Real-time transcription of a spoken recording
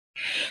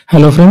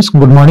Hello friends,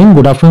 good morning,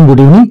 good afternoon, good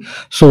evening.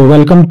 So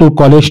welcome to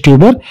College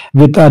Tuber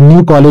with a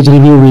new college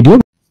review video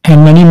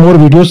and many more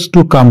videos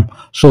to come.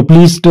 So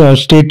please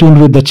stay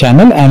tuned with the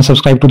channel and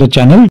subscribe to the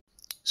channel.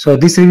 So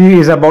this review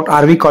is about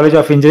RV College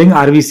of Engineering,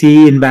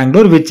 RVCE in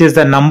Bangalore, which is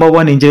the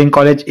 #1 engineering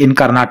college in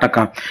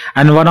Karnataka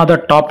and one of the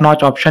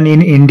top-notch option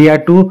in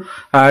India to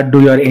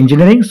do your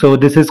engineering. So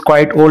this is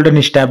quite old and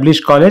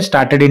established college,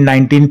 started in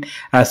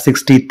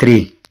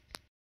 1963.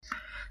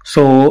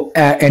 So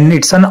and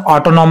it's an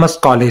autonomous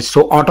college.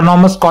 So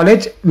autonomous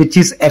college which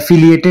is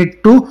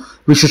affiliated to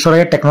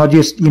Visvesvaraya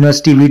Technology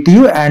University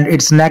VTU, and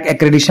its NAC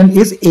accreditation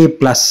is A+.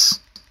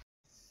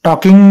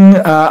 Talking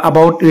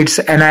about its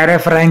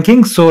NIRF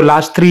ranking, so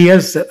last 3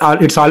 years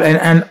it's all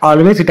and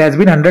always it has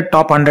been 100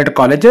 top 100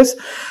 colleges.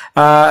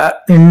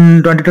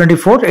 In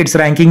 2024 its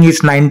ranking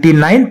is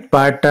 99,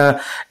 but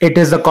it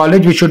is a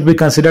college which should be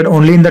considered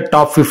only in the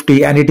top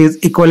 50, and it is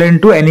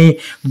equivalent to any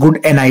good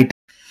NIT.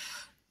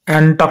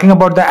 And talking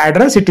about the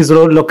address, it is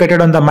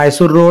located on the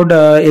Mysore Road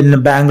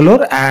in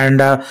Bangalore,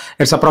 and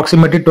it's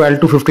approximately 12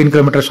 to 15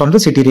 kilometers from the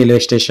city railway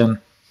station.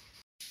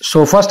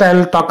 So first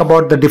I'll talk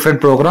about the different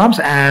programs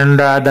and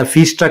the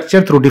fee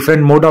structure through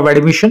different mode of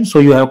admission. So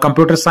you have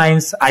computer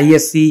science,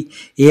 ISC,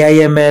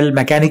 AIML,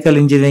 mechanical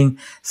engineering,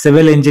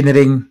 civil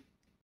engineering,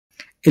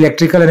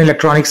 electrical and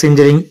electronics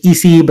engineering,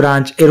 ECE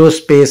branch,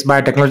 aerospace,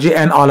 biotechnology,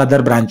 and all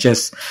other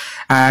branches.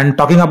 And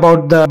talking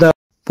about the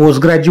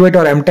postgraduate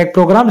or MTech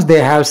programs, they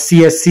have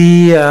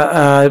CSC,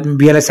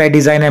 VLSI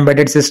design,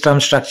 embedded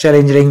systems, structural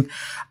engineering,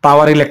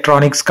 power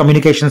electronics,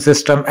 communication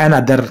system, and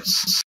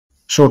others.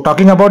 So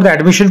talking about the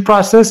admission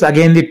process,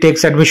 again it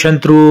takes admission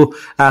through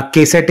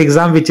kcet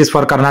exam, which is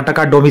for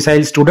Karnataka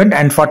domicile student,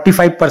 and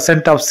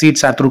 45% of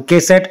seats are through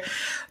kcet.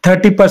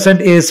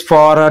 30% is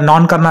for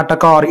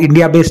non-Karnataka or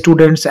India-based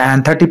students,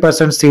 and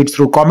 30% seats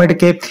through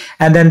COMEDK,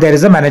 and then there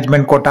is a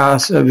management quota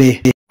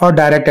way or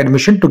direct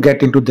admission to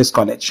get into this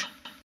college.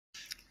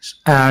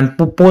 And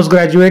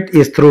postgraduate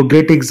is through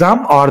GATE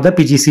exam or the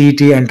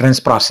PGCET entrance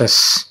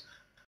process.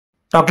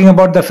 Talking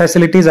about the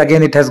facilities,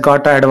 again it has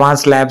got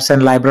advanced labs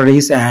and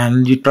libraries,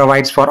 and it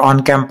provides for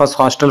on-campus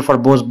hostel for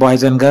both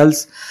boys and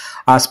girls.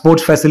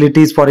 Sports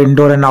facilities for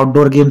indoor and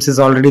outdoor games is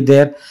already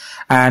there,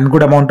 and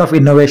good amount of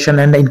innovation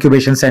and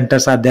incubation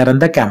centers are there on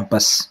the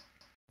campus.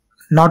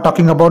 Now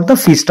talking about the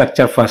fee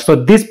structure first. So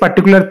this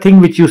particular thing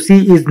which you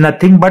see is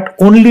nothing but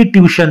only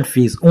tuition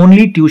fees,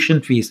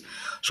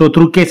 So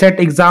through kcet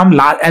exam,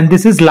 and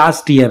this is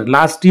last year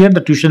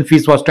the tuition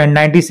fees was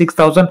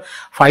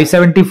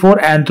 96,574,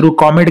 and through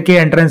COMEDK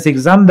entrance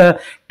exam the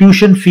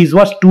tuition fees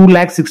was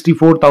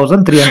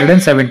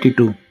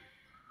 2,64,372.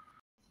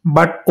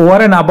 But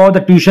over and above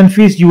the tuition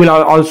fees, you will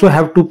also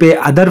have to pay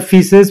other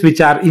fees, which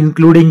are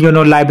including,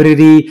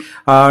 library,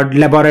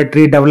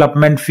 laboratory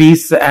development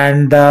fees,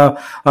 and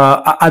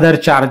other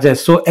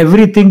charges. So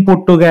everything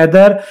put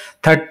together,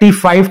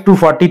 35 to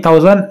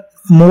 40,000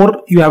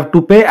 more you have to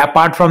pay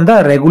apart from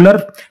the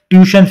regular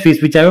tuition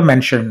fees which I have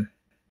mentioned.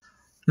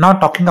 Now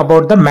talking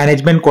about the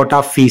management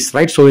quota fees,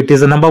 right? So it is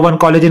the #1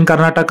 college in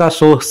Karnataka.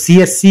 So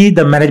CSC,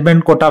 the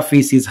management quota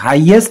fees is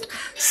highest,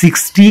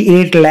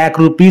 68 lakh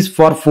rupees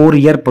for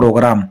 4-year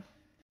program.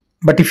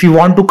 But if you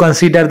want to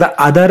consider the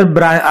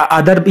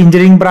other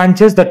engineering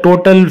branches, the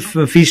total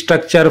fee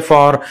structure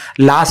for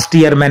last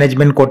year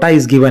management quota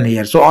is given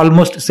here. So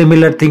almost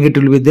similar thing it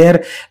will be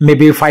there,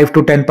 maybe 5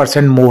 to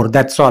 10% more.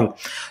 That's all.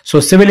 So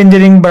civil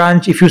engineering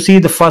branch, if you see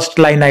the first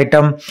line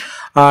item,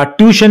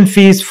 tuition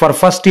fees for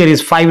first year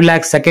is 5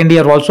 lakhs, second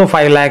year also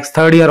 5 lakhs,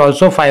 third year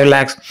also 5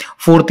 lakhs,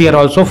 fourth year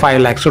also 5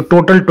 lakhs. So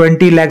total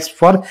 20 lakhs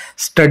for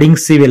studying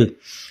civil.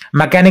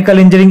 Mechanical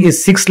engineering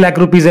is 6 lakh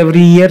rupees every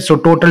year, so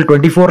total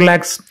 24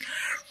 lakhs.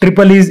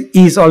 Triple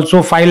is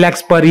also 5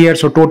 lakhs per year,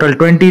 so total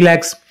 20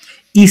 lakhs.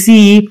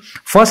 ECE,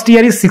 first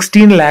year is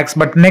 16 lakhs,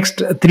 but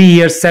next 3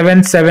 years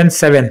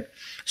 777.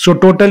 So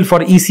total for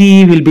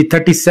ECE will be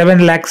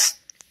 37 lakhs.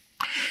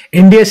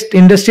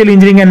 Industrial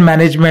engineering and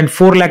management,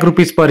 4 lakh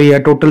rupees per year,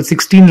 total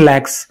 16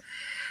 lakhs.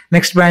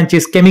 Next branch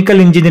is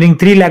chemical engineering,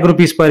 3 lakh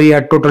rupees per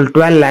year, total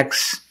 12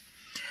 lakhs.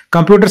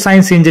 Computer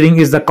science engineering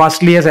is the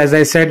costliest, as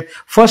I said.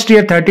 First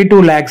year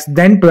 32 lakhs,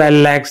 then 12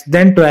 lakhs,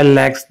 then 12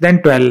 lakhs,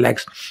 then 12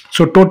 lakhs.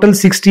 So total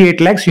 68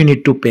 lakhs you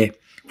need to pay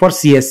for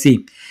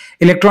CSC.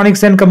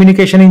 Electronics and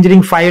communication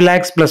engineering, 5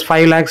 lakhs plus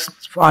 5 lakhs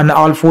on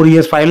all 4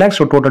 years, 5 lakhs.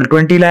 So total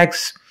 20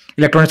 lakhs.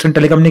 Electronics and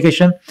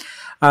telecommunication.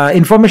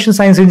 Information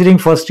science engineering,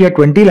 first year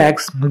 20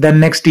 lakhs,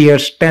 then next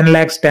years 10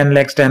 lakhs, 10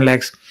 lakhs, 10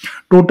 lakhs.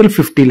 Total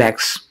 50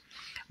 lakhs.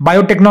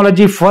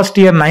 Biotechnology, first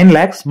year 9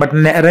 lakhs, but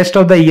rest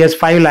of the years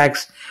 5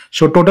 lakhs.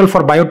 So total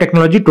for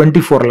biotechnology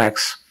 24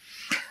 lakhs.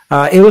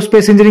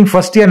 Aerospace engineering,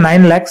 first year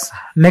 9 lakhs,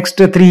 next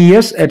 3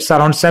 years it's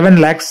around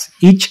 7 lakhs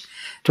each.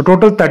 So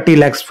total 30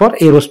 lakhs for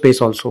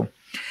aerospace also.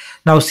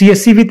 Now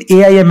CSC with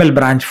AIML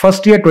branch,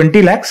 first year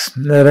 20 lakhs,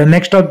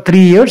 next 3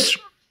 years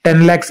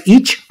 10 lakhs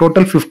each,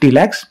 total 50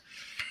 lakhs.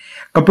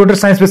 Computer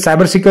science with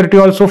cybersecurity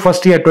also,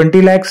 first year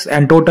 20 lakhs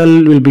and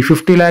total will be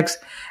 50 lakhs.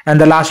 And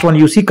the last one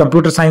you see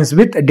computer science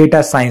with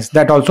data science,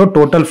 that also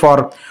total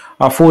for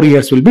 4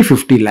 years will be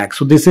 50 lakhs.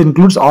 So this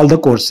includes all the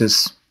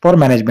courses. for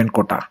management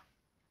quota.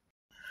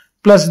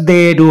 Plus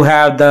they do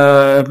have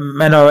the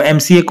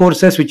MCA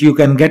courses which you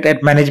can get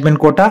at management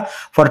quota.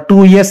 For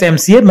 2 years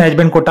MCA,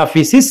 management quota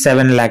fees is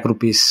 7 lakh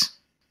rupees.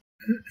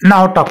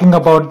 Now talking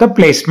about the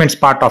placements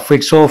part of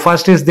it. So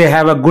first is they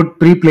have a good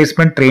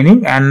pre-placement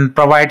training and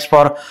provides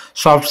for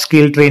soft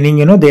skill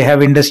training. They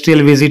have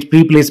industrial visit,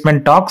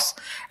 pre-placement talks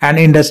and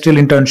industrial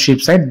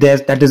internships, right?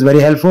 That is very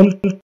helpful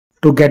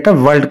to get a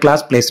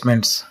world-class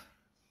placements.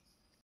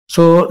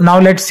 So now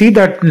let's see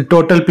the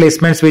total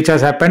placements which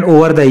has happened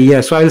over the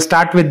year. So I will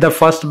start with the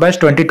first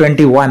batch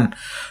 2021.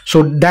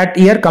 So that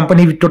year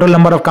total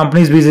number of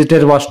companies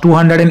visited was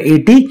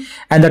 280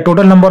 and the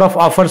total number of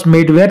offers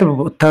made were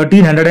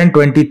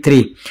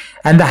 1323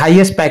 and the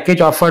highest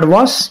package offered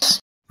was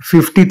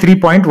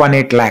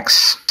 53.18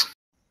 lakhs.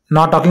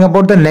 Now talking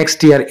about the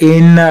next year,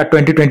 in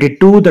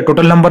 2022, the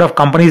total number of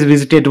companies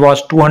visited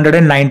was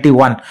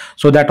 291.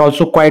 So that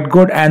also quite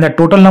good. And the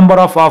total number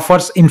of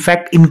offers in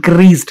fact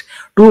increased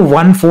to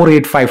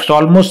 1485. So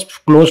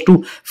almost close to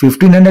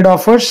 1500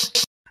 offers.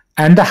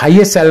 And the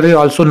highest salary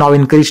also now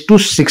increased to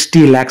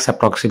 60 lakhs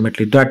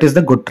approximately. That is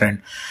the good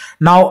trend.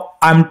 Now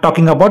I'm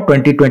talking about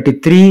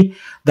 2023,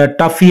 the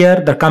tough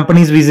year. The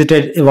companies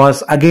visited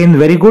was again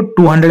very good.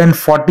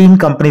 214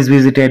 companies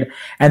visited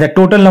and the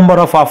total number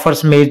of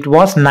offers made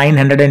was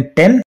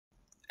 910.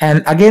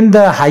 And again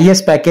the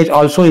highest package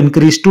also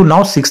increased to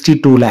now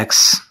 62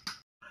 lakhs.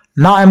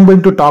 Now I'm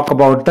going to talk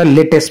about the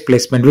latest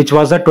placement, which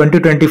was the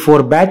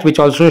 2024 batch, which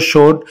also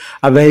showed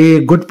a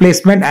very good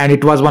placement and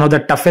it was one of the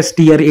toughest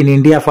year in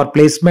India for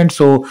placement.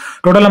 So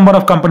total number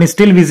of companies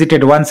still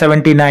visited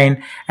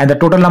 179 and the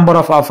total number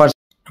of offers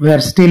were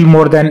still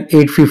more than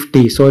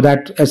 850. So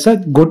that is a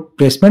good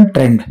placement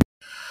trend.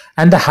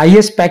 And the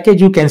highest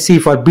package you can see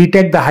for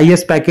btech, the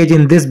highest package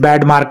in this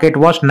bad market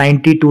was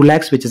 92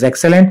 lakhs, which is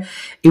excellent.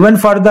 Even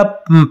for the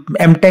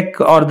mtech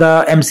or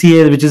the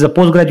mca, which is a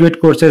postgraduate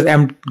courses,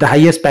 the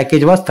highest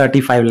package was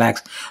 35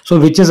 lakhs. So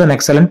which is an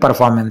excellent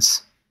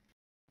performance.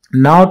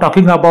 Now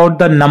talking about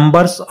the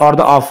numbers or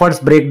the offers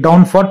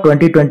breakdown for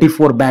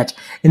 2024 batch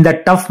in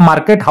the tough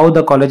market, how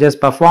the colleges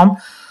perform.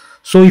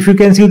 So if you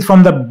can see it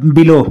from the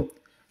below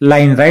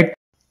line, right?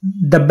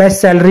 The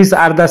best salaries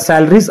are the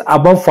salaries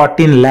above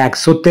 14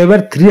 lakhs. So there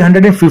were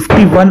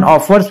 351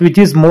 offers, which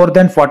is more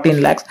than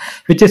 14 lakhs,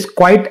 which is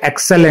quite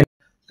excellent.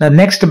 The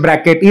next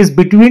bracket is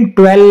between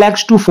 12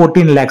 lakhs to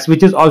 14 lakhs,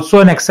 which is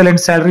also an excellent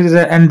salary,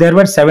 and there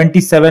were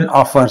 77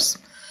 offers.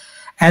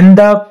 And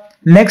the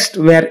next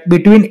were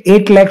between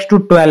 8 lakhs to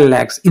 12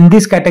 lakhs. In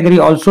this category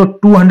also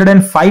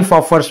 205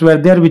 offers were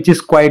there, which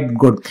is quite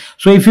good.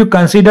 So if you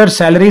consider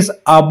salaries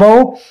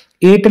above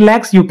 8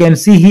 lakhs, you can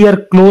see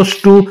here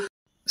close to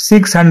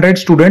 600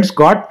 students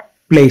got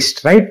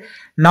placed, right?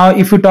 Now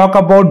if you talk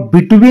about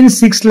between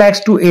 6 lakhs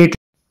to 8,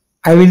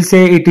 I will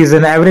say it is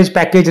an average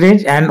package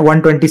range and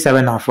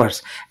 127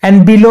 offers.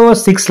 And below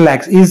 6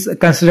 lakhs is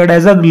considered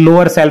as a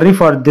lower salary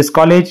for this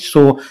college.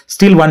 So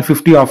still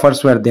 150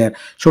 offers were there.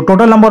 So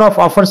total number of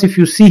offers, if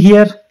you see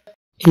here,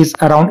 is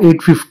around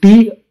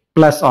 850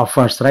 plus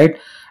offers, right?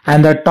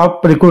 And the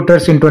top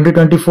recruiters in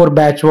 2024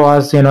 batch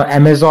was,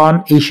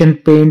 Amazon, Asian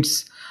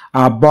Paints,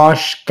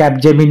 Bosch,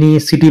 Capgemini,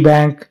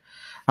 Citibank,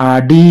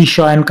 D.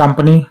 Shaw and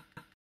Company.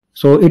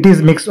 So it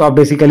is mix of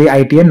basically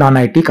IT and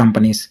non-IT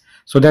companies.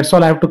 So that's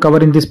all I have to cover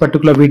in this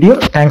particular video.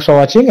 Thanks for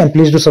watching and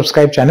please do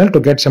subscribe channel to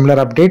get similar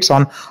updates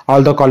on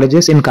all the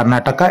colleges in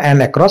Karnataka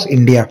and across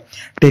India.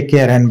 Take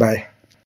care and bye.